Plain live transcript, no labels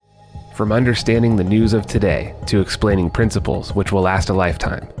From understanding the news of today to explaining principles which will last a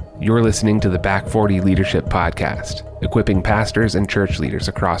lifetime, you're listening to the BACK40 Leadership Podcast, equipping pastors and church leaders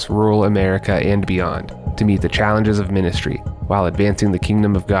across rural America and beyond to meet the challenges of ministry while advancing the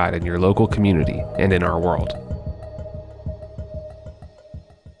kingdom of God in your local community and in our world.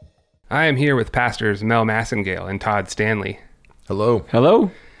 I am here with pastors Mel Massengale and Todd Stanley. Hello. Hello.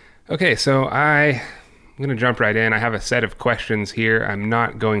 Okay, so I'm going to jump right in. I have a set of questions here. I'm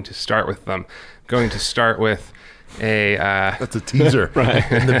not going to start with them. I'm going to start with a... That's a teaser. Right.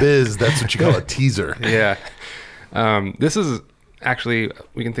 In the biz, that's what you call a teaser. Yeah. This is actually,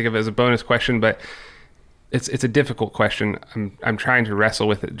 we can think of it as a bonus question, but it's a difficult question. I'm trying to wrestle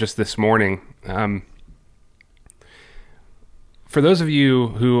with it just this morning. For those of you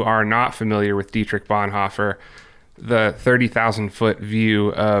who are not familiar with Dietrich Bonhoeffer, the 30,000-foot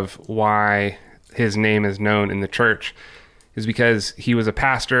view of why his name is known in the church is because he was a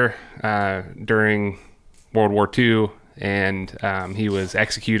pastor during World War II, and he was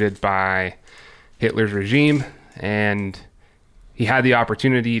executed by Hitler's regime, and he had the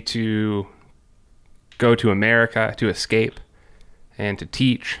opportunity to go to America to escape and to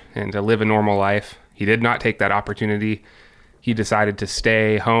teach and to live a normal life. He did not take that opportunity. He decided to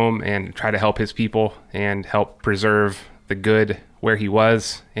stay home and try to help his people and help preserve the good where he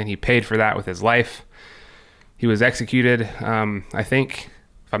was, and he paid for that with his life. He was executed. I think,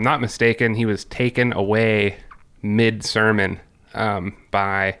 if I'm not mistaken, he was taken away mid-sermon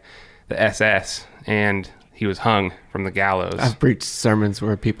by the SS, and he was hung from the gallows. I've preached sermons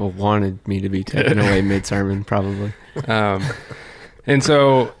where people wanted me to be taken away mid-sermon, probably. And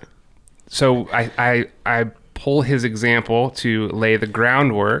so I pull his example to lay the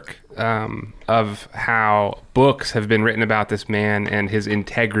groundwork of how books have been written about this man and his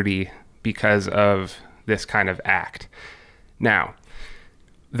integrity because of this kind of act. Now,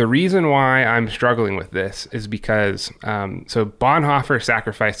 the reason why I'm struggling with this is because, so Bonhoeffer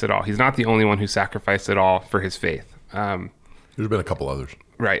sacrificed it all. He's not the only one who sacrificed it all for his faith. There's been a couple others.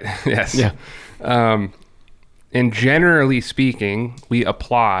 Right, yes. Yeah. And generally speaking, we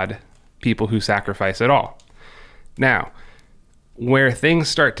applaud people who sacrifice it all. Now, where things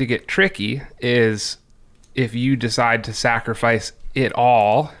start to get tricky is if you decide to sacrifice it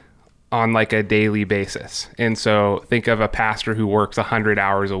all on like a daily basis. And so think of a pastor who works 100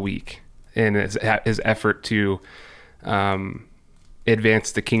 hours a week in his effort to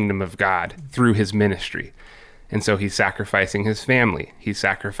advance the kingdom of God through his ministry. And so he's sacrificing his family. He's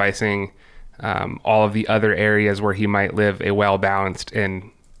sacrificing all of the other areas where he might live a well-balanced and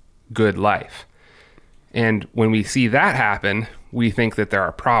good life. And when we see that happen, we think that there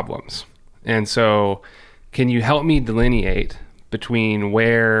are problems. And so can you help me delineate between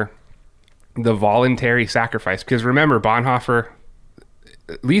where the voluntary sacrifice, because remember, Bonhoeffer,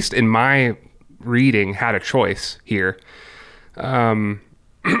 at least in my reading, had a choice here. And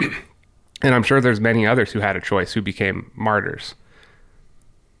I'm sure there's many others who had a choice who became martyrs.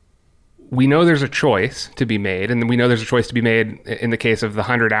 We know there's a choice to be made, and we know there's a choice to be made in the case of the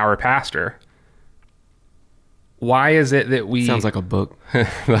 100-hour pastor. Why is it that we... Sounds like a book. The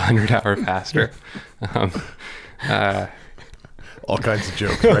 100-hour pastor. All kinds of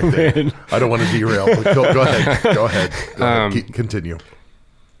jokes right there. I don't want to derail, but go ahead. Go ahead. Continue.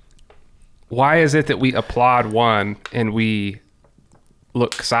 Why is it that we applaud one and we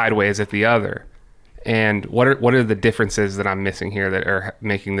look sideways at the other? And what are the differences that I'm missing here that are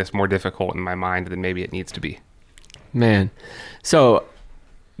making this more difficult in my mind than maybe it needs to be? Man. So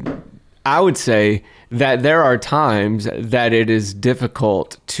I would say that there are times that it is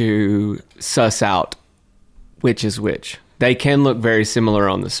difficult to suss out which is which. They can look very similar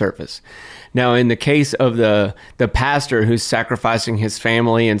on the surface. Now, in the case of the pastor who's sacrificing his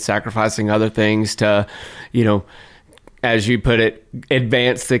family and sacrificing other things to, as you put it,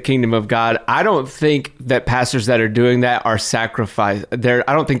 advance the kingdom of God, I don't think that pastors that are doing that are I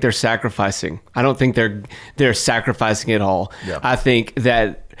don't think they're sacrificing. I don't think they're sacrificing it all. Yeah. I think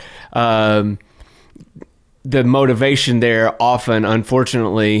that the motivation there often,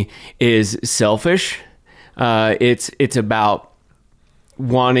 unfortunately, is selfish. It's about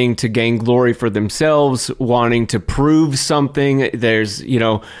wanting to gain glory for themselves, wanting to prove something. There's,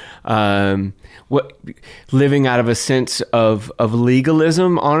 living out of a sense of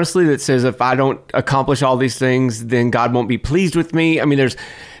legalism, honestly, that says if I don't accomplish all these things, then God won't be pleased with me. I mean,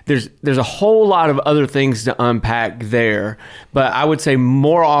 there's a whole lot of other things to unpack there, but I would say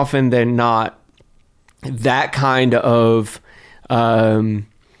more often than not, that kind of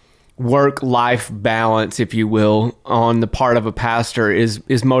work-life balance, if you will, on the part of a pastor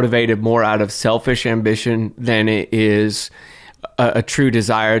is motivated more out of selfish ambition than it is a true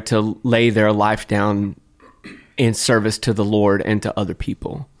desire to lay their life down in service to the Lord and to other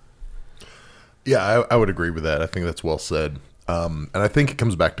people. Yeah, I would agree with that. I think that's well said. And I think it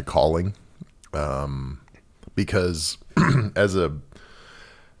comes back to calling, because as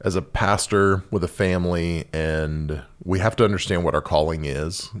a pastor with a family, and we have to understand what our calling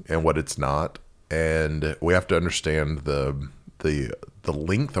is and what it's not, and we have to understand the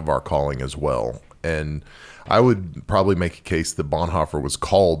length of our calling as well. And I would probably make a case that Bonhoeffer was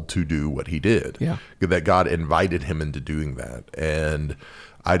called to do what he did. Yeah. That God invited him into doing that. And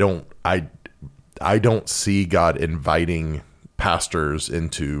I don't see God inviting pastors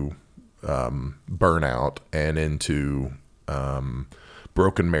into burnout and into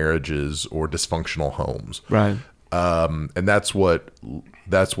broken marriages or dysfunctional homes. Right. And that's what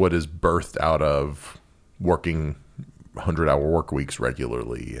is birthed out of working 100-hour work weeks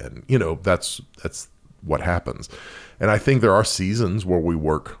regularly. And, that's what happens. And I think there are seasons where we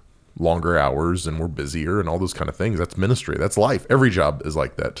work longer hours and we're busier and all those kind of things. That's ministry. That's life. Every job is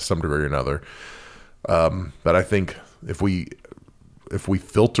like that to some degree or another. But I think if we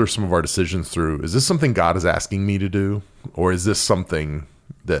filter some of our decisions through, is this something God is asking me to do? Or is this something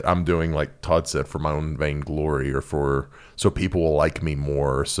that I'm doing, like Todd said, for my own vainglory, or so people will like me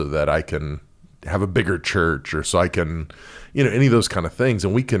more, so that I can have a bigger church, or so I can, any of those kind of things.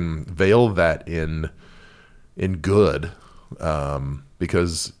 And we can veil that in good,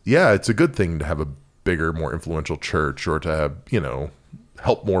 because it's a good thing to have a bigger, more influential church, or to have,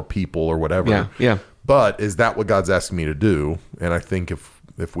 help more people or whatever. Yeah. But is that what God's asking me to do? And I think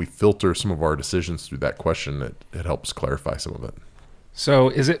if we filter some of our decisions through that question, it helps clarify some of it. So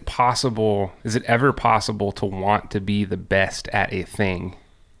is it ever possible to want to be the best at a thing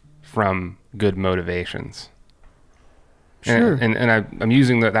from good motivations? Sure. And I'm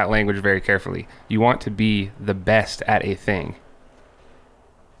using that language very carefully. You want to be the best at a thing.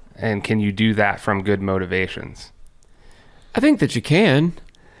 And can you do that from good motivations? I think that you can.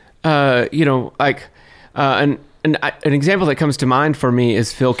 An example that comes to mind for me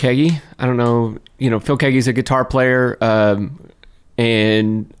is Phil Keaggy. I don't know, Phil Keaggy's a guitar player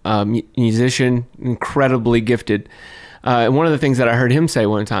and musician, incredibly gifted. And one of the things that I heard him say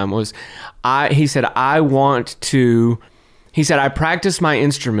one time was, he said, I practice my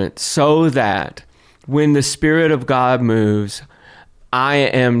instrument so that when the Spirit of God moves, I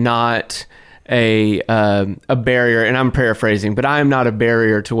am not a barrier, and I'm paraphrasing, but I am not a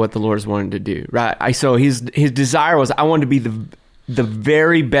barrier to what the Lord's wanting to do, right? So his desire was, I want to be the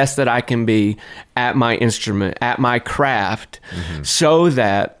very best that I can be at my instrument, at my craft, so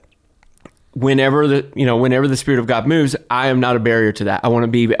that whenever the Spirit of God moves, I am not a barrier to that. I want to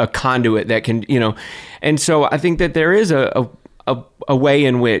be a conduit that can, and so I think that there is a way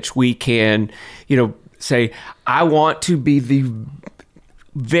in which we can, say, I want to be the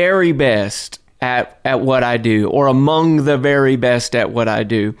very best at what I do, or among the very best at what I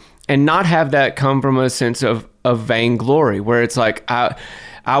do, and not have that come from a sense of vainglory, where it's like, I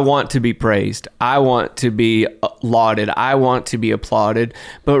want to be praised, I want to be lauded, I want to be applauded,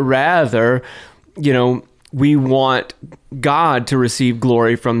 but rather, we want God to receive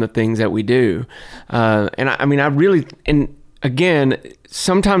glory from the things that we do. And again,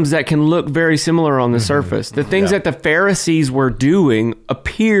 sometimes that can look very similar on the surface. The things that the Pharisees were doing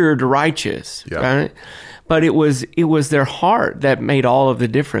appeared righteous, right? But it was their heart that made all of the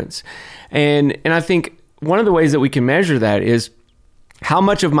difference. And I think one of the ways that we can measure that is how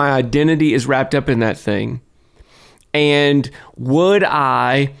much of my identity is wrapped up in that thing. And would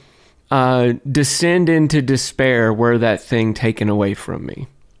I descend into despair were that thing taken away from me?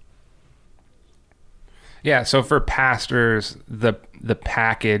 Yeah, so for pastors, the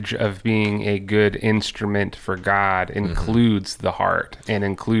package of being a good instrument for God includes the heart and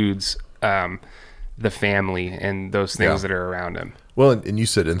includes the family and those things that are around him. Well, and you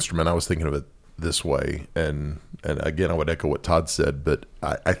said instrument. I was thinking of it this way, and again, I would echo what Todd said, but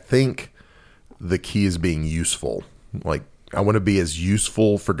I think the key is being useful. Like, I want to be as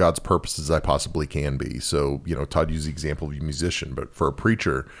useful for God's purposes as I possibly can be. So, Todd used the example of a musician, but for a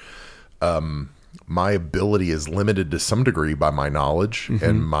preacher, my ability is limited to some degree by my knowledge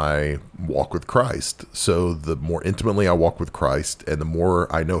and my walk with Christ. So the more intimately I walk with Christ and the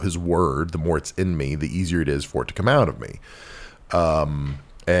more I know his word, the more it's in me, the easier it is for it to come out of me.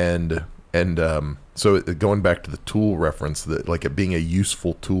 So going back to the tool reference, that like it being a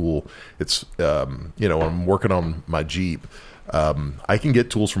useful tool, it's, I'm working on my Jeep. I can get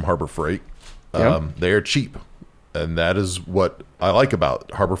tools from Harbor Freight. They are cheap. And that is what I like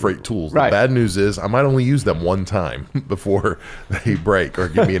about Harbor Freight tools. Right. The bad news is I might only use them one time before they break or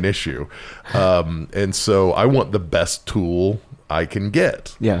give me an issue. And so I want the best tool I can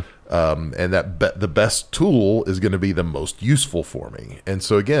get. Yeah. And that the best tool is going to be the most useful for me. And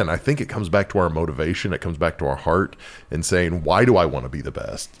so again, I think it comes back to our motivation. It comes back to our heart and saying, why do I want to be the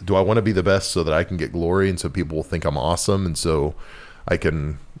best? Do I want to be the best so that I can get glory and so people will think I'm awesome and so I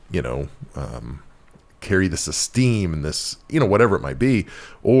can, carry this esteem and this, whatever it might be?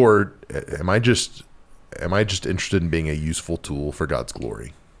 Or am I just interested in being a useful tool for God's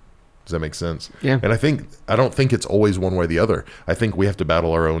glory? Does that make sense? Yeah. And I don't think it's always one way or the other. I think we have to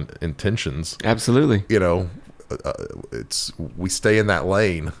battle our own intentions. Absolutely. We stay in that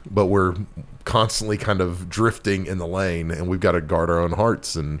lane, but we're constantly kind of drifting in the lane, and we've got to guard our own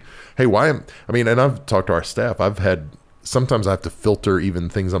hearts. And hey, and I've talked to our staff. Sometimes I have to filter even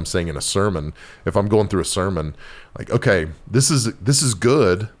things I'm saying in a sermon. If I'm going through a sermon, like, okay, this is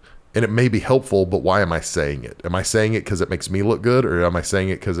good. And it may be helpful, but why am I saying it? Am I saying it because it makes me look good, or am I saying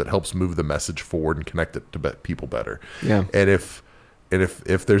it because it helps move the message forward and connect it to people better? Yeah. And if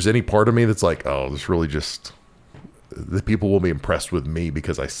there's any part of me that's like, oh, this really just, the people will be impressed with me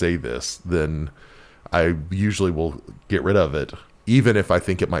because I say this, then I usually will get rid of it, even if I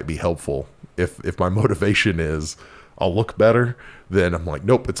think it might be helpful. If my motivation is I'll look better, then I'm like,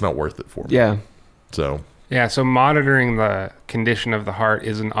 nope, it's not worth it for me. Yeah. So. Yeah, so monitoring the condition of the heart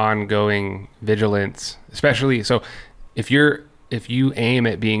is an ongoing vigilance, especially so if you aim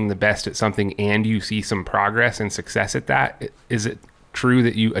at being the best at something and you see some progress and success at that, is it true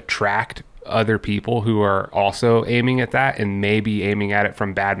that you attract other people who are also aiming at that and maybe aiming at it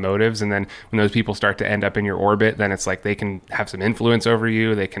from bad motives? And then when those people start to end up in your orbit, then it's like they can have some influence over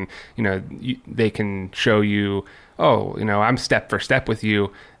you. They can, they can show you, oh, I'm step for step with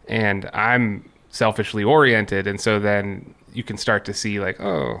you and I'm selfishly oriented, and so then you can start to see like,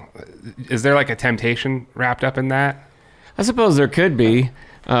 oh, is there like a temptation wrapped up in that? I suppose there could be.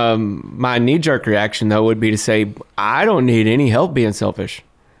 My knee-jerk reaction though would be to say, I don't need any help being selfish.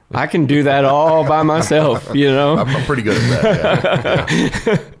 I can do that all by myself. I'm pretty good at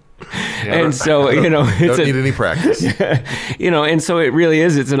that. Yeah. And so, don't need any practice. And so it really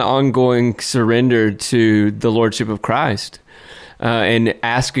is. It's an ongoing surrender to the Lordship of Christ. And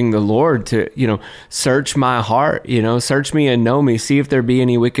asking the Lord to, search my heart, search me and know me, see if there be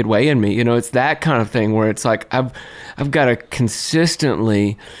any wicked way in me. It's that kind of thing where it's like, I've got to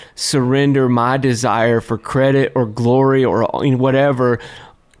consistently surrender my desire for credit or glory or whatever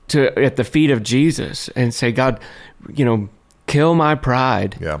at the feet of Jesus and say, God, kill my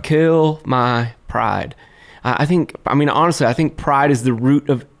pride, kill my pride. Honestly, I think pride is the root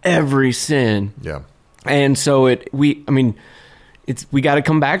of every sin. Yeah. And so we got to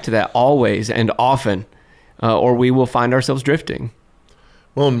come back to that always and often, or we will find ourselves drifting.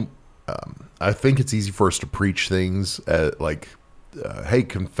 Well, I think it's easy for us to preach things hey,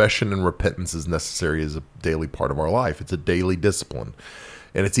 confession and repentance is necessary as a daily part of our life. It's a daily discipline.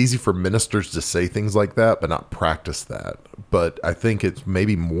 And it's easy for ministers to say things like that, but not practice that. But I think it's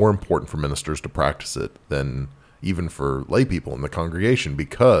maybe more important for ministers to practice it than even for lay people in the congregation,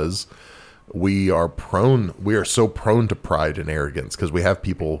 because we are so prone to pride and arrogance, because we have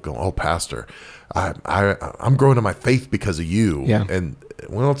people go, oh, pastor, I'm growing in my faith because of you. Yeah. And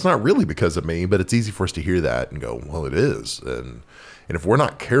well, it's not really because of me, but it's easy for us to hear that and go, well, it is. And if we're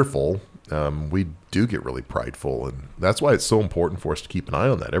not careful, we do get really prideful. And that's why it's so important for us to keep an eye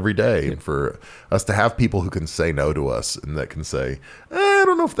on that every day, and for us to have people who can say no to us and that can say, I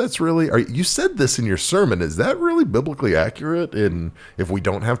don't know if that's really, you said this in your sermon. Is that really biblically accurate? And if we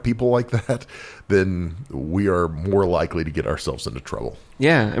don't have people like that, then we are more likely to get ourselves into trouble.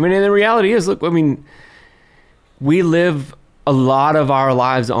 Yeah. And the reality is, look, we live a lot of our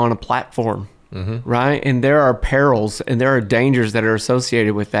lives on a platform. Mm-hmm. Right. And there are perils and there are dangers that are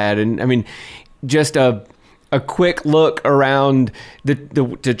associated with that. And just a quick look around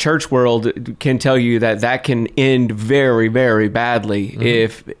the church world can tell you that can end very, very badly.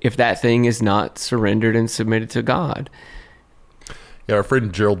 Mm-hmm. if that thing is not surrendered and submitted to God. Yeah. Our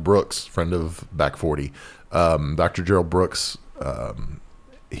friend Gerald Brooks, friend of BACK40, Dr. Gerald Brooks,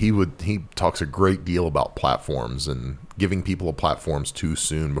 he talks a great deal about platforms and giving people platforms too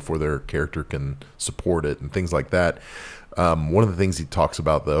soon before their character can support it and things like that. One of the things he talks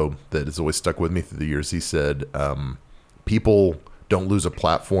about, though, that has always stuck with me through the years, he said, people don't lose a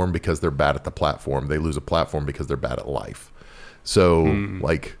platform because they're bad at the platform. They lose a platform because they're bad at life. So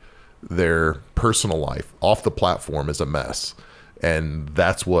like their personal life off the platform is a mess. And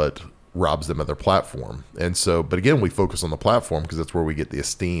that's what robs them of their platform. And so, but again, we focus on the platform because that's where we get the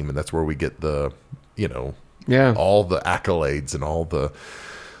esteem and that's where we get the, all the accolades and all the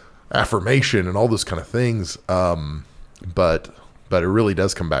affirmation and all those kind of things. But it really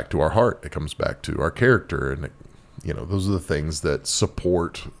does come back to our heart. It comes back to our character. And those are the things that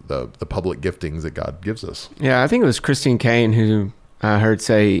support the public giftings that God gives us. Yeah, I think it was Christine Kane who I heard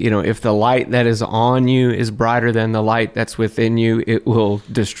say, if the light that is on you is brighter than the light that's within you, it will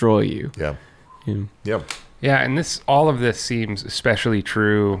destroy you. Yeah. Yeah. Yeah, and all of this seems especially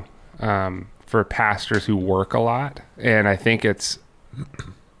true for pastors who work a lot, and I think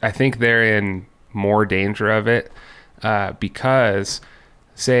they're in more danger of it because,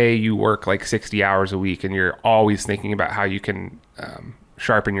 say, you work like 60 hours a week, and you're always thinking about how you can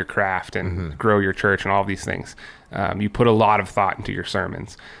sharpen your craft and grow your church and all of these things. You put a lot of thought into your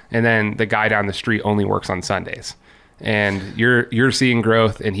sermons, and then the guy down the street only works on Sundays. And you're seeing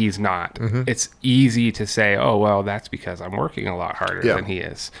growth and he's not. It's easy to say, oh, well, that's because I'm working a lot harder than he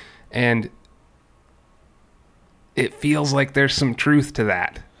is. And it feels like there's some truth to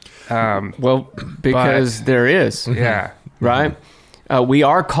that. Because there is. Yeah. Right? We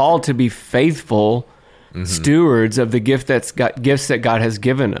are called to be faithful stewards of the gifts that God has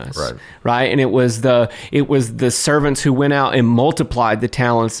given us. Right? And it was the servants who went out and multiplied the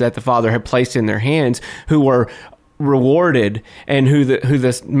talents that the Father had placed in their hands who were rewarded, and who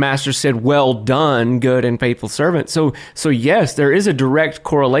the master said, well done, good and faithful servant. So yes, there is a direct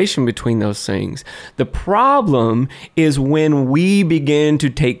correlation between those things. The problem is when we begin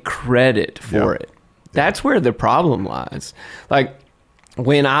to take credit for it. That's where the problem lies. Like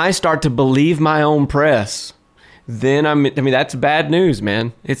when I start to believe my own press, then that's bad news,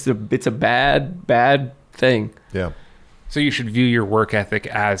 man. It's a bad thing. Yeah. So you should view your work ethic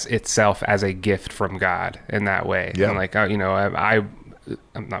as itself as a gift from God in that way. Yeah. And like,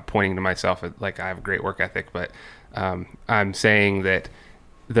 I'm not pointing to myself like I have a great work ethic, but I'm saying that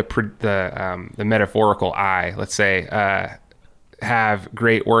the metaphorical I, let's say, have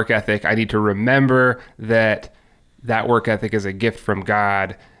great work ethic. I need to remember that work ethic is a gift from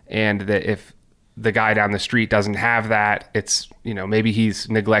God, and that if the guy down the street doesn't have that, it's, maybe he's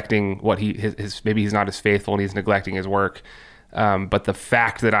neglecting maybe he's not as faithful and he's neglecting his work. But the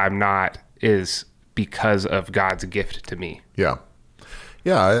fact that I'm not is because of God's gift to me. Yeah.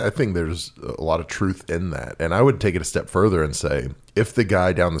 Yeah. I think there's a lot of truth in that. And I would take it a step further and say, if the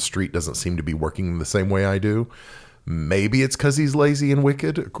guy down the street doesn't seem to be working the same way I do, maybe it's because he's lazy and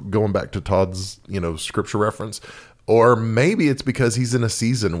wicked, going back to Todd's, scripture reference. Or maybe it's because he's in a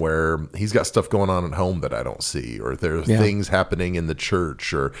season where he's got stuff going on at home that I don't see, or there are things happening in the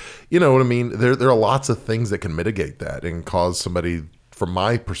church, or, you know what I mean? There are lots of things that can mitigate that and cause somebody, from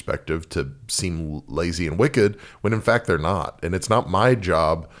my perspective, to seem lazy and wicked when in fact they're not. And it's not my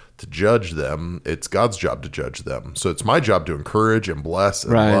job to judge them. It's God's job to judge them. So it's my job to encourage and bless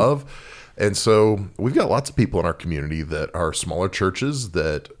and love. And so we've got lots of people in our community that are smaller churches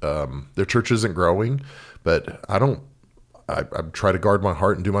that their church isn't growing. But I try to guard my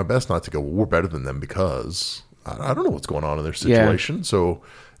heart and do my best not to go, well, we're better than them, because I don't know what's going on in their situation. Yeah. So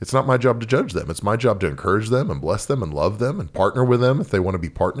it's not my job to judge them. It's my job to encourage them and bless them and love them and partner with them if they want to be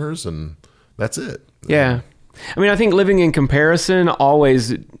partners. And that's it. Yeah. I think living in comparison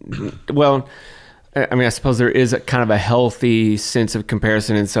always, I suppose there is a kind of a healthy sense of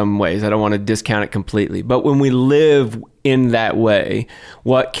comparison in some ways. I don't want to discount it completely. But when we live in that way,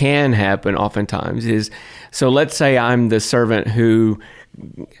 what can happen oftentimes is, so let's say I'm the servant who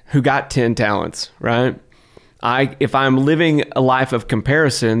got 10 talents, right? If I'm living a life of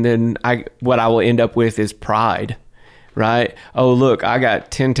comparison, then what I will end up with is pride, right? Oh, look, I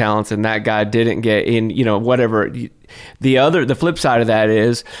got 10 talents and that guy didn't get in, whatever. The flip side of that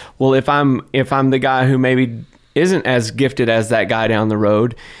is, well, if I'm the guy who maybe isn't as gifted as that guy down the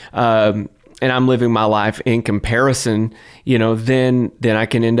road, and I'm living my life in comparison, then I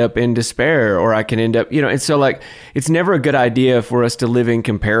can end up in despair, or I can end up, and so like, it's never a good idea for us to live in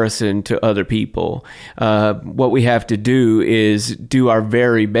comparison to other people. What we have to do is do our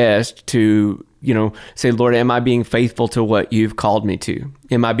very best to, say, Lord, am I being faithful to what you've called me to?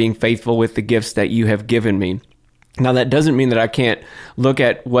 Am I being faithful with the gifts that you have given me? Now, that doesn't mean that I can't look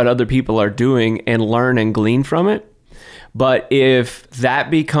at what other people are doing and learn and glean from it. But if that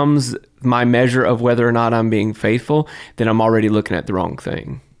becomes my measure of whether or not I'm being faithful, then I'm already looking at the wrong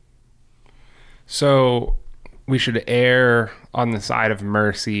thing. So we should err on the side of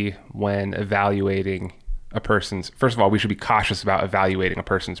mercy when evaluating a person's... First of all, we should be cautious about evaluating a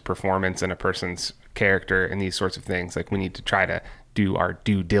person's performance and a person's character and these sorts of things. Like, we need to try to do our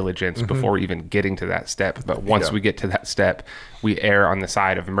due diligence before even getting to that step. But once we get to that step, we err on the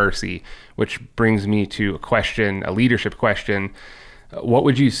side of mercy, which brings me to a leadership question. What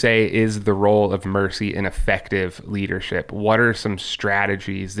would you say is the role of mercy in effective leadership? What are some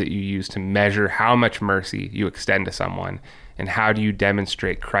strategies that you use to measure how much mercy you extend to someone? And how do you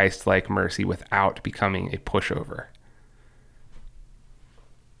demonstrate Christ-like mercy without becoming a pushover?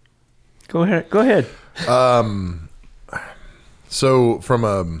 Go ahead. So from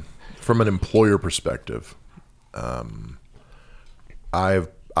an employer perspective, I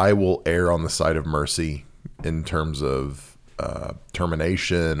will err on the side of mercy in terms of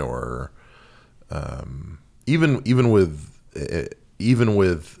termination, or even with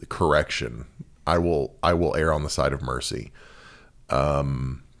correction. I will err on the side of mercy,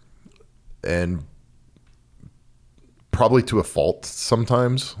 and probably to a fault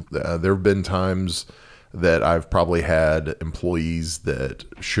sometimes. There have been times that I've probably had employees that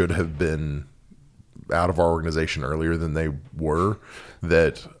should have been out of our organization earlier than they were,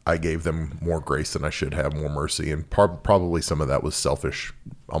 that I gave them more grace than I should have, more mercy. And probably some of that was selfish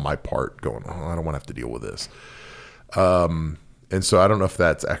on my part, going, oh, I don't want to have to deal with this. And so I don't know if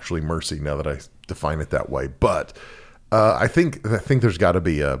that's actually mercy now that I define it that way. But I think there's got to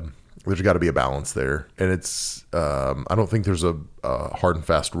be a balance there. And it's I don't think there's a hard and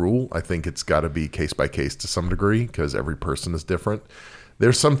fast rule. I think it's got to be case by case to some degree, because every person is different.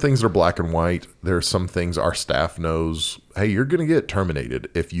 There's some things that are black and white. There's some things our staff knows, hey, you're going to get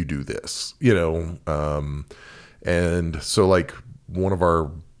terminated if you do this, and so like one of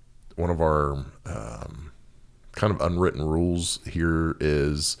our kind of unwritten rules here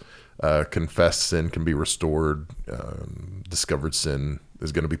is confessed sin can be restored. Discovered sin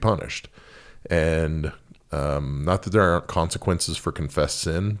is going to be punished. And not that there aren't consequences for confessed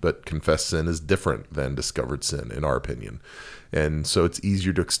sin, but confessed sin is different than discovered sin, in our opinion. And so it's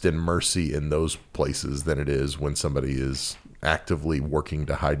easier to extend mercy in those places than it is when somebody is actively working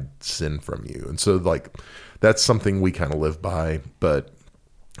to hide sin from you. And so like that's something we kind of live by, but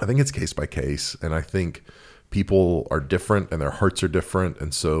I think it's case by case. And I think people are different and their hearts are different.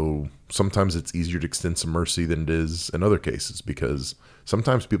 And so sometimes it's easier to extend some mercy than it is in other cases, because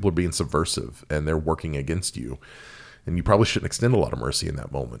sometimes people are being subversive and they're working against you. And you probably shouldn't extend a lot of mercy in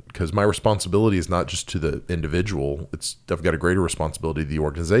that moment, because my responsibility is not just to the individual. I've got a greater responsibility to the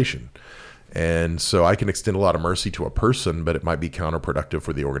organization. And so I can extend a lot of mercy to a person, but it might be counterproductive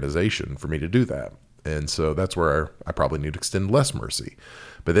for the organization for me to do that. And so that's where I probably need to extend less mercy.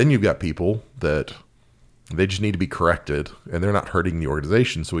 But then you've got people that they just need to be corrected and they're not hurting the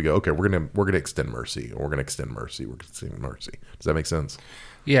organization. So we go, okay, we're going to extend mercy, or we're going to extend mercy. We're going to extend mercy. Does that make sense?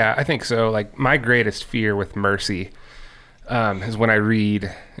 Yeah, I think so. Like my greatest fear with mercy is when I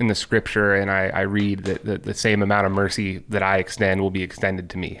read in the scripture and I read that the same amount of mercy that I extend will be extended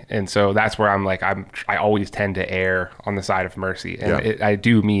to me. And so that's where I'm like, I always tend to err on the side of mercy. And I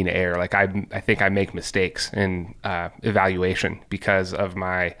do mean err. Like I think I make mistakes in evaluation because of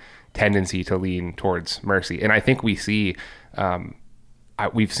my tendency to lean towards mercy. And I think we see,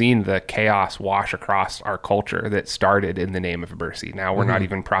 we've seen the chaos wash across our culture that started in the name of mercy. Now we're not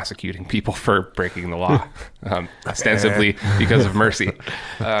even prosecuting people for breaking the law, ostensibly because of mercy.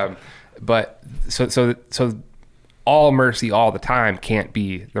 But so all mercy all the time can't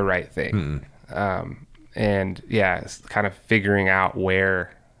be the right thing. And yeah, it's kind of figuring out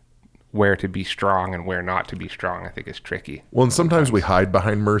where to be strong and where not to be strong, I think is tricky. Well, and sometimes we hide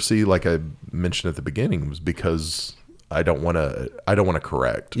behind mercy, like I mentioned at the beginning, was because I don't want to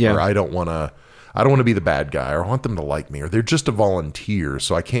correct, or I don't want to be the bad guy, or I want them to like me, or they're just a volunteer,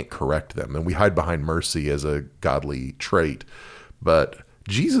 so I can't correct them. And we hide behind mercy as a godly trait. But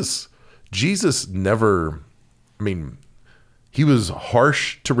Jesus never, he was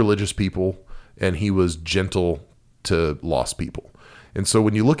harsh to religious people and he was gentle to lost people. And so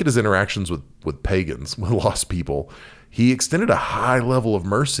when you look at his interactions with pagans, with lost people, he extended a high level of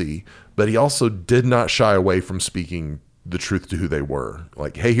mercy, but he also did not shy away from speaking the truth to who they were.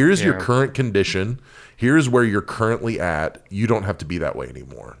 Like, hey, here's your current condition. Here's where you're currently at. You don't have to be that way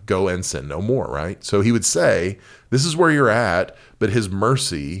anymore. Go and sin no more, right? So he would say, this is where you're at, but his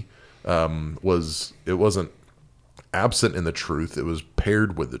mercy wasn't absent in the truth. It was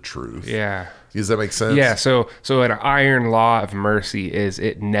paired with the truth. Yeah. Does that make sense? Yeah. So an iron law of mercy is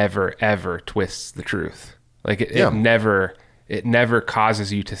it never, ever twists the truth. Like it never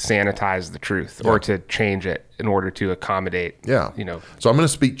causes you to sanitize the truth or to change it in order to accommodate. Yeah. So I'm going to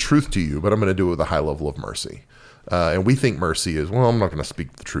speak truth to you, but I'm going to do it with a high level of mercy. And we think mercy is, well, I'm not going to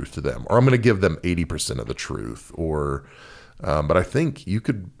speak the truth to them, or I'm going to give them 80% of the truth, or, but I think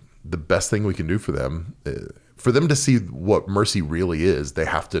the best thing we can do for them to see what mercy really is, they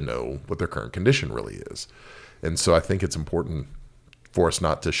have to know what their current condition really is. And so I think it's important for us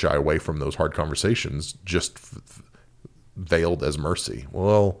not to shy away from those hard conversations, just veiled as mercy.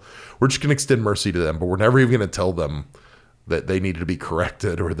 Well, we're just going to extend mercy to them, but we're never even going to tell them that they needed to be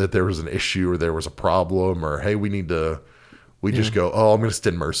corrected, or that there was an issue, or there was a problem, or, hey, we just go, oh, I'm going to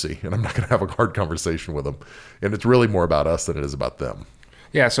extend mercy, and I'm not going to have a hard conversation with them. And it's really more about us than it is about them.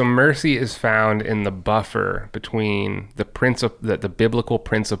 Yeah, so mercy is found in the buffer between the biblical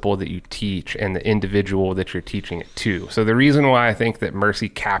principle that you teach and the individual that you're teaching it to. So the reason why I think that mercy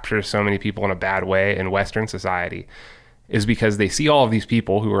captures so many people in a bad way in Western society is because they see all of these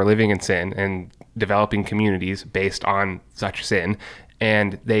people who are living in sin and developing communities based on such sin,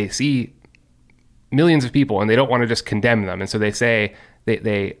 and they see millions of people and they don't want to just condemn them. And so they say,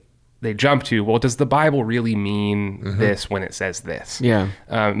 they jump to, well, does the Bible really mean this when it says this? Yeah.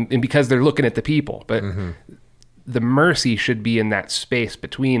 And because they're looking at the people, but the mercy should be in that space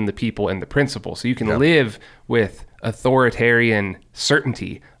between the people and the principle. So you can live with authoritarian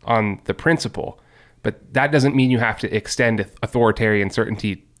certainty on the principle, but that doesn't mean you have to extend authoritarian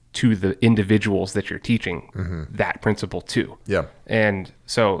certainty to the individuals that you're teaching that principle to. Yeah. And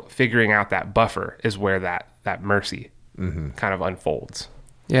so figuring out that buffer is where that mercy kind of unfolds.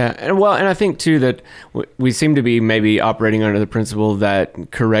 Yeah, and I think too that we seem to be maybe operating under the principle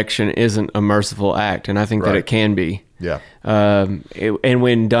that correction isn't a merciful act, and I think that it can be. Yeah. And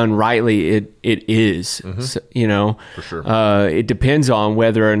when done rightly, it is. So, For sure. It depends on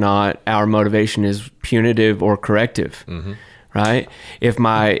whether or not our motivation is punitive or corrective. Right? If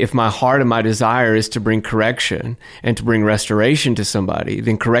my heart and my desire is to bring correction and to bring restoration to somebody,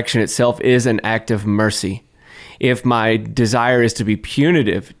 then correction itself is an act of mercy. If my desire is to be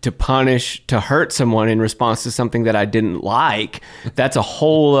punitive, to punish, to hurt someone in response to something that I didn't like, that's a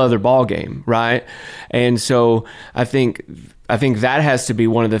whole other ballgame, right? And so I think that has to be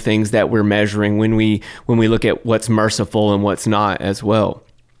one of the things that we're measuring when we look at what's merciful and what's not as well.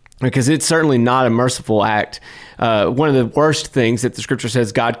 Because it's certainly not a merciful act. One of the worst things that the scripture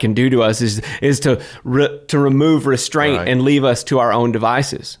says God can do to us is to remove restraint and leave us to our own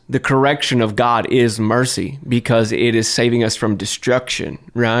devices. The correction of God is mercy because it is saving us from destruction,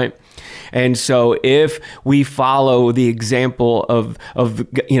 right? And so if we follow the example of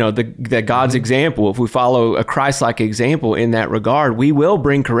God's example, if we follow a Christ-like example in that regard, we will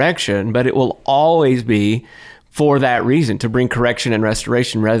bring correction, but it will always be for that reason, to bring correction and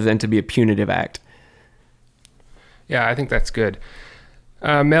restoration rather than to be a punitive act. Yeah, I think that's good.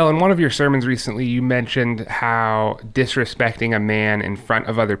 Mel, in one of your sermons recently, you mentioned how disrespecting a man in front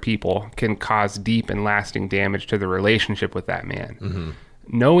of other people can cause deep and lasting damage to the relationship with that man.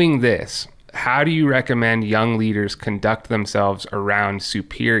 Knowing this, how do you recommend young leaders conduct themselves around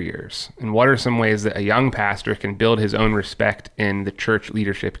superiors? And what are some ways that a young pastor can build his own respect in the church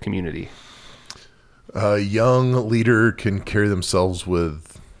leadership community? A young leader can carry themselves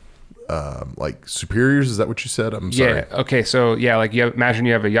with like superiors. Is that what you said? I'm sorry. Yeah. Okay. So yeah, like imagine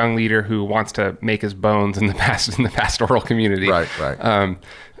you have a young leader who wants to make his bones in the pastoral community. Right.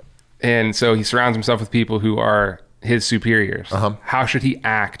 And so he surrounds himself with people who are his superiors. How should he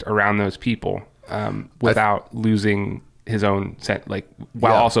act around those people without losing his own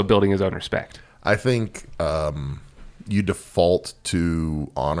while also building his own respect? I think you default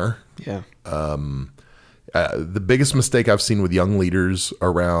to honor. Yeah. The biggest mistake I've seen with young leaders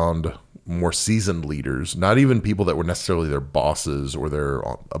around more seasoned leaders, not even people that were necessarily their bosses or they're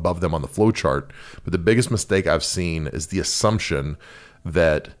above them on the flow chart, but the biggest mistake I've seen is the assumption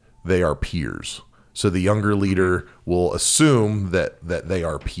that they are peers. So the younger leader will assume that they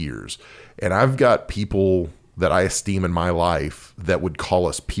are peers. And I've got people that I esteem in my life that would call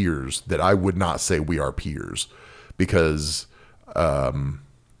us peers that I would not say we are peers because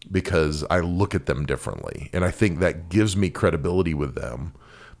I look at them differently. And I think that gives me credibility with them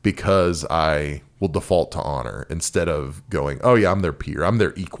because I will default to honor instead of going, oh yeah, I'm their peer, I'm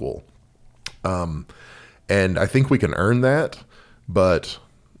their equal. And I think we can earn that, but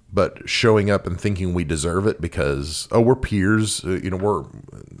showing up and thinking we deserve it because, oh, we're peers, we're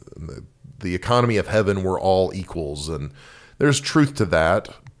the economy of heaven, we're all equals. And there's truth to that,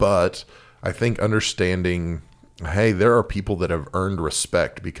 but I think understanding, hey, there are people that have earned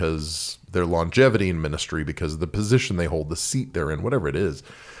respect because their longevity in ministry, because of the position they hold, the seat they're in, whatever it is.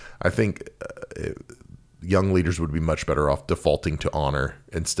 I think young leaders would be much better off defaulting to honor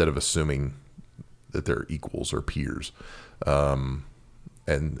instead of assuming that they're equals or peers.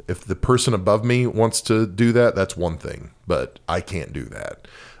 And if the person above me wants to do that, that's one thing, but I can't do that.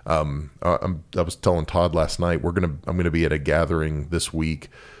 I was telling Todd last night, I'm gonna be at a gathering this week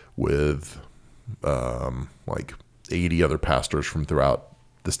with like 80 other pastors from throughout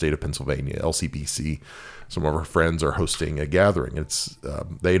the state of Pennsylvania, LCPC. Some of our friends are hosting a gathering. It's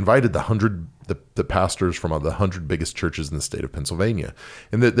they invited the pastors from the 100 biggest churches in the state of Pennsylvania,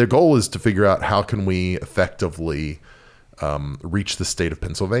 and their goal is to figure out how can we effectively reach the state of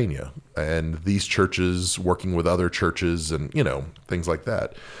Pennsylvania, and these churches working with other churches, and things like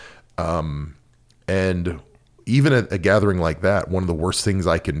that. And even at a gathering like that, one of the worst things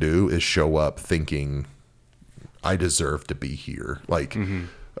I can do is show up thinking I deserve to be here. Like,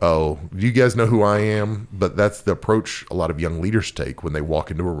 oh, do you guys know who I am? But that's the approach a lot of young leaders take when they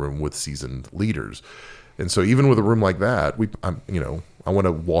walk into a room with seasoned leaders. And so even with a room like that, I want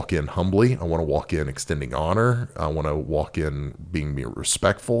to walk in humbly. I want to walk in extending honor. I want to walk in being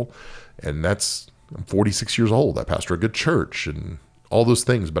respectful. And I'm 46 years old. I pastor a good church and all those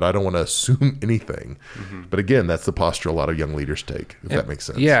things, but I don't want to assume anything. But again, that's the posture a lot of young leaders take, if that makes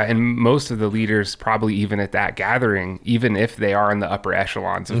sense. Yeah, and most of the leaders, probably even at that gathering, even if they are in the upper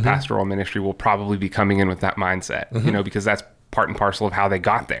echelons of pastoral ministry, will probably be coming in with that mindset, because that's part and parcel of how they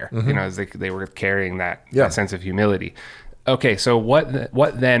got there, as they were carrying that sense of humility. Okay, so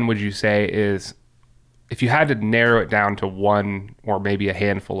what then would you say is, if you had to narrow it down to one or maybe a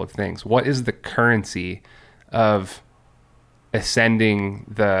handful of things, what is the currency of ascending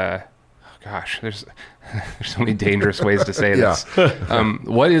there's so many dangerous ways to say this.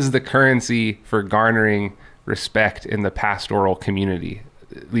 What is the currency for garnering respect in the pastoral community,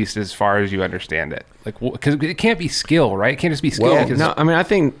 at least as far as you understand it? Like, because it can't be skill, right? It can't just be skill. Well, no, I mean, I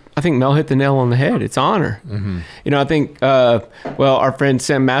think Mel hit the nail on the head. It's honor. I think, our friend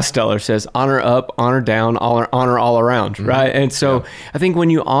Sam Masteller says, honor up, honor down, honor all around, right? And so I think when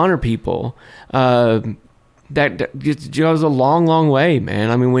you honor people, that goes a long, long way,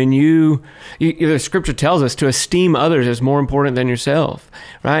 man. I mean, when you the scripture tells us to esteem others as more important than yourself,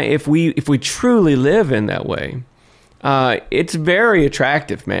 right? If we truly live in that way, it's very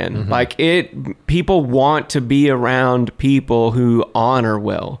attractive, man. Like people want to be around people who honor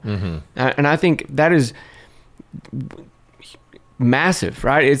well. And I think that is massive,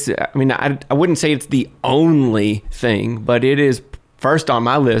 right? I wouldn't say it's the only thing, but it is first on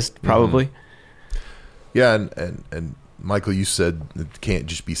my list, probably. Yeah, and Michael, you said it can't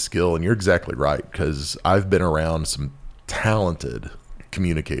just be skill, and you're exactly right, because I've been around some talented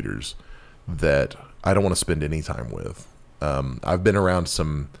communicators that I don't want to spend any time with. I've been around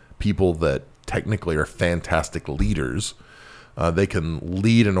some people that technically are fantastic leaders. They can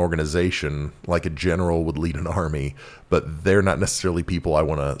lead an organization like a general would lead an army, but they're not necessarily people I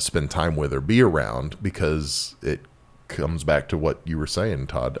want to spend time with or be around, because it comes back to what you were saying,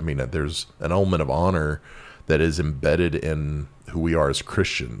 Todd. I mean, there's an element of honor that is embedded in who we are as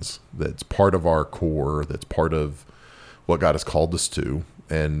Christians. That's part of our core. That's part of what God has called us to.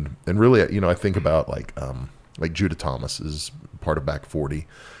 And really, I think about like Judah Thomas is part of BACK40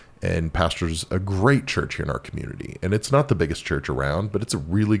 and pastors a great church here in our community. And it's not the biggest church around, but it's a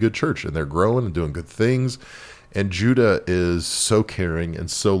really good church, and they're growing and doing good things. And Judah is so caring and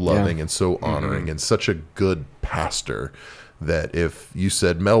so loving and so honoring and such a good pastor that if you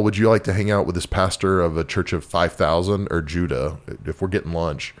said, Mel, would you like to hang out with this pastor of a church of 5,000 or Judah, if we're getting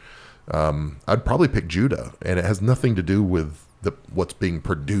lunch, I'd probably pick Judah. And it has nothing to do with what's being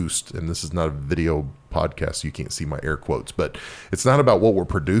produced. And this is not a video podcast, so you can't see my air quotes, but it's not about what we're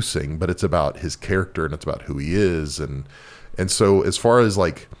producing, but it's about his character and it's about who he is. And so as far as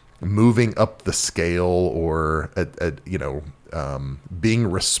like moving up the scale or being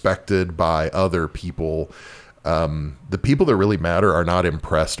respected by other people, the people that really matter are not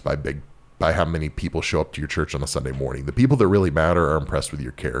impressed by how many people show up to your church on a Sunday morning. The people that really matter are impressed with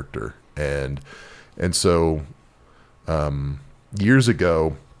your character. And so years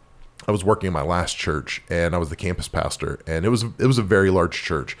ago, I was working in my last church, and I was the campus pastor, and it was a very large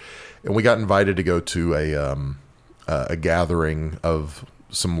church, and we got invited to go to a gathering of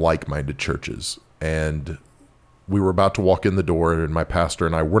some like-minded churches, and we were about to walk in the door, and my pastor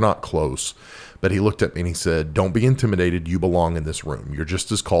and I were not close, but he looked at me and he said, "Don't be intimidated. You belong in this room. You're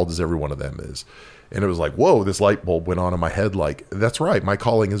just as called as every one of them is." And it was like, whoa, this light bulb went on in my head. Like, that's right. My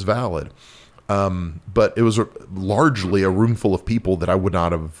calling is valid. But it was largely a room full of people that I would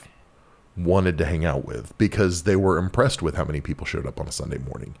not have wanted to hang out with, because they were impressed with how many people showed up on a Sunday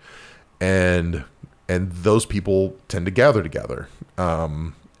morning. And those people tend to gather together.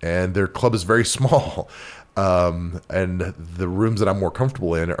 And their club is very small. And the rooms that I'm more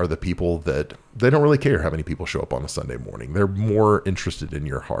comfortable in are the people that they don't really care how many people show up on a Sunday morning. They're more interested in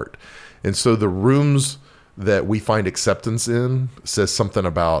your heart. And so the rooms that we find acceptance in says something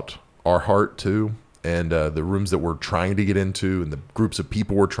about our heart too. And the rooms that we're trying to get into and the groups of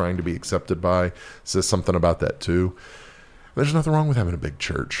people we're trying to be accepted by says something about that too. There's nothing wrong with having a big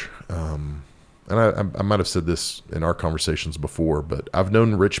church. And I might have said this in our conversations before, but I've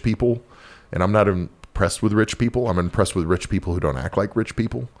known rich people, and I'm not impressed with rich people. I'm impressed with rich people who don't act like rich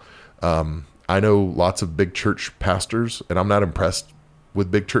people. I know lots of big church pastors, and I'm not impressed with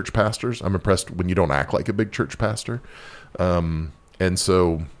big church pastors. I'm impressed when you don't act like a big church pastor. And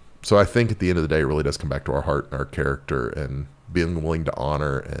so I think at the end of the day, it really does come back to our heart and our character and being willing to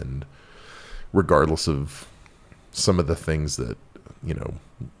honor, and regardless of some of the things that,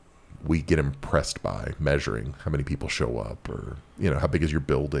 we get impressed by measuring how many people show up, or, how big is your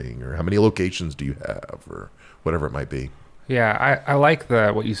building, or how many locations do you have, or whatever it might be. Yeah, I like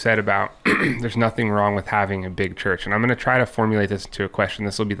what you said about there's nothing wrong with having a big church. And I'm going to try to formulate this into a question.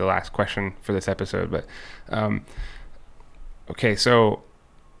 This will be the last question for this episode. But, okay, so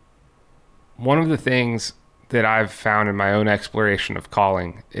one of the things that I've found in my own exploration of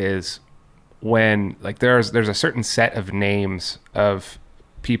calling is when, like, there's a certain set of names of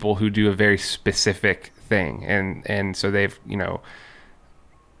people who do a very specific thing. And so they've,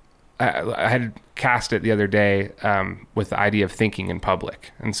 I had cast it the other day with the idea of thinking in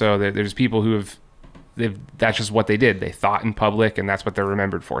public. And so there's people who that's just what they did. They thought in public, and that's what they're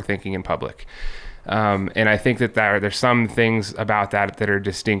remembered for, thinking in public. And I think that there's some things about that are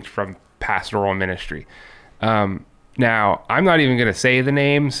distinct from pastoral ministry. Now, I'm not even going to say the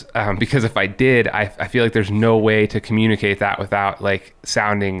names because if I did, I feel like there's no way to communicate that without like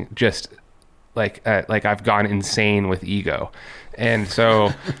sounding just like I've gone insane with ego. And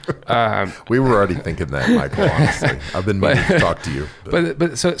so we were already thinking that, Michael, honestly. I've been meaning to talk to you.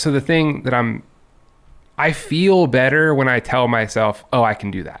 But so the thing that I feel better when I tell myself, oh, I can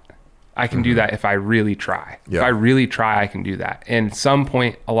do that. I can do that if I really try. Yeah. If I really try, I can do that. And some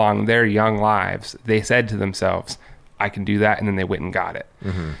point along their young lives, they said to themselves, I can do that. And then they went and got it.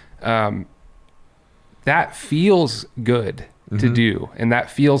 That feels good to do. And that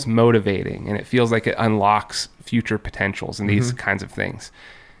feels motivating. And it feels like it unlocks future potentials and these kinds of things.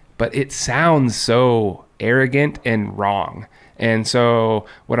 But it sounds so arrogant and wrong. And so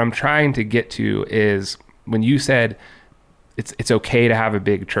what I'm trying to get to is when you said it's okay to have a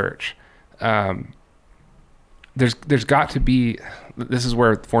big church, there's got to be, this is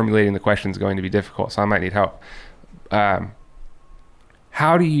where formulating the question is going to be difficult, so I might need help.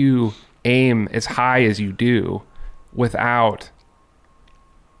 How do you aim as high as you do without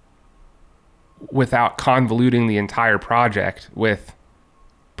convoluting the entire project with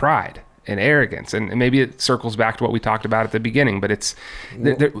pride and arrogance? And maybe it circles back to what we talked about at the beginning, but it's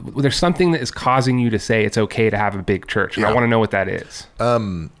there's something that is causing you to say it's okay to have a big church. And I want to know what that is.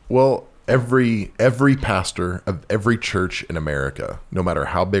 Well, every pastor of every church in America, no matter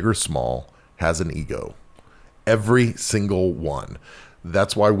how big or small, has an ego. Every single one.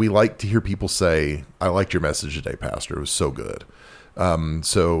 That's why we like to hear people say, I liked your message today, Pastor. It was so good.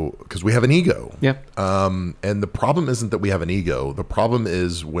 Because we have an ego. Yep. And the problem isn't that we have an ego. The problem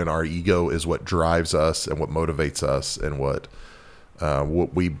is when our ego is what drives us and what motivates us and what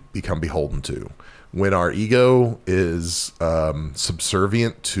we become beholden to. When our ego is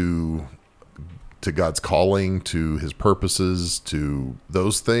subservient to God's calling, to his purposes, to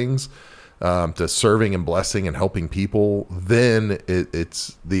those things, to serving and blessing and helping people, then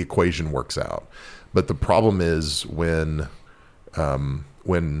it's the equation works out. But the problem is when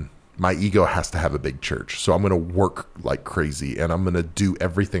my ego has to have a big church. So I'm going to work like crazy and I'm going to do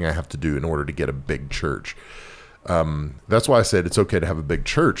everything I have to do in order to get a big church. That's why I said it's okay to have a big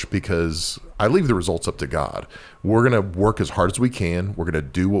church, because I leave the results up to God. We're going to work as hard as we can. We're going to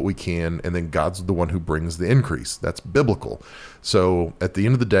do what we can. And then God's the one who brings the increase. That's biblical. So at the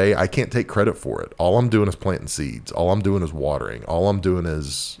end of the day, I can't take credit for it. All I'm doing is planting seeds. All I'm doing is watering. All I'm doing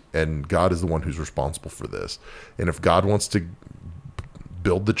is, and God is the one who's responsible for this. And if God wants to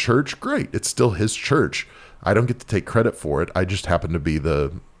build the church, great. It's still his church. I don't get to take credit for it. I just happen to be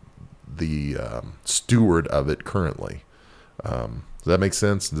the steward of it currently. Does that make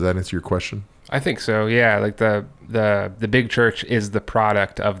sense? Does that answer your question? I think so. Yeah. Like the big church is the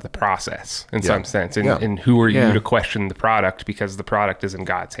product of the process in some sense. And who are you to question the product, because the product is in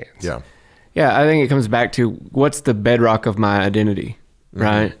God's hands. Yeah. Yeah. I think it comes back to what's the bedrock of my identity,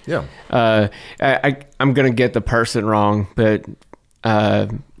 right? Yeah. I'm going to get the person wrong, but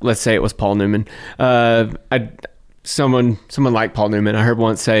let's say it was Paul Newman. Someone like Paul Newman, I heard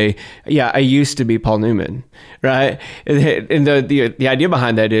once say, yeah, I used to be Paul Newman, right? And the idea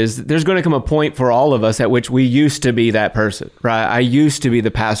behind that is there's going to come a point for all of us at which we used to be that person, right? I used to be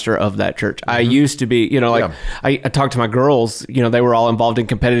the pastor of that church. I used to be, I talked to my girls, they were all involved in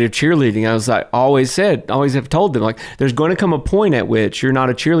competitive cheerleading. I was like, always have told them, like, there's going to come a point at which you're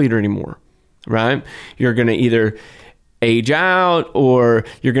not a cheerleader anymore, right? You're going to either age out, or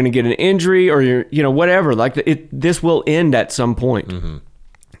you're going to get an injury, or whatever. Like this will end at some point. Mm-hmm.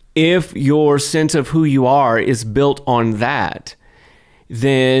 If your sense of who you are is built on that,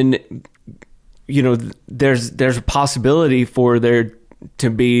 then there's a possibility for there to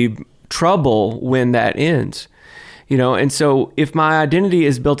be trouble when that ends. And so if my identity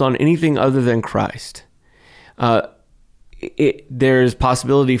is built on anything other than Christ, there's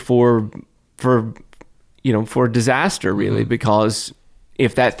possibility for disaster, really, mm-hmm. because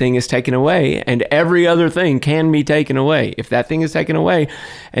if that thing is taken away, and every other thing can be taken away, if that thing is taken away,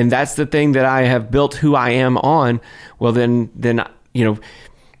 and that's the thing that I have built who I am on, well, then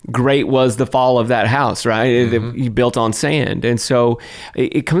great was the fall of that house, right? Mm-hmm. You built on sand. And so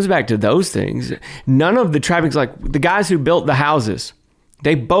it comes back to those things. None of the traffic's like the guys who built the houses,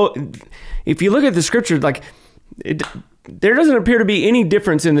 they both, if you look at the scripture, like there doesn't appear to be any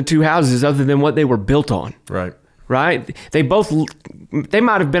difference in the two houses other than what they were built on. Right? They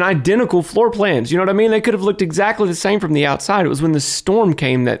might have been identical floor plans. You know what I mean? They could have looked exactly the same from the outside. It was when the storm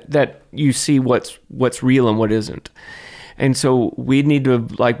came that you see what's real and what isn't. And so we need to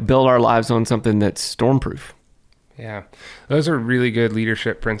build our lives on something that's stormproof. Yeah, those are really good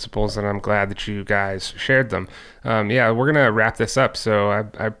leadership principles, and I'm glad that you guys shared them. We're going to wrap this up. So I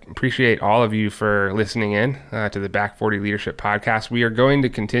appreciate all of you for listening in to the BACK40 Leadership Podcast. We are going to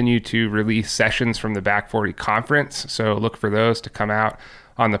continue to release sessions from the BACK40 conference, so look for those to come out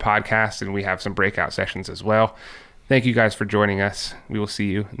on the podcast, and we have some breakout sessions as well. Thank you guys for joining us. We will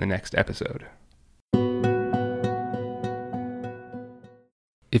see you in the next episode.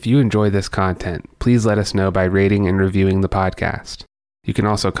 If you enjoy this content, please let us know by rating and reviewing the podcast. You can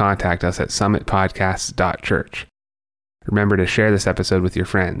also contact us at summitpodcasts.church. Remember to share this episode with your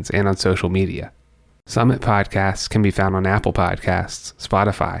friends and on social media. Summit Podcasts can be found on Apple Podcasts,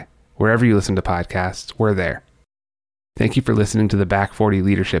 Spotify, wherever you listen to podcasts, we're there. Thank you for listening to the BACK40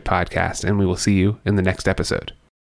 Leadership Podcast, and we will see you in the next episode.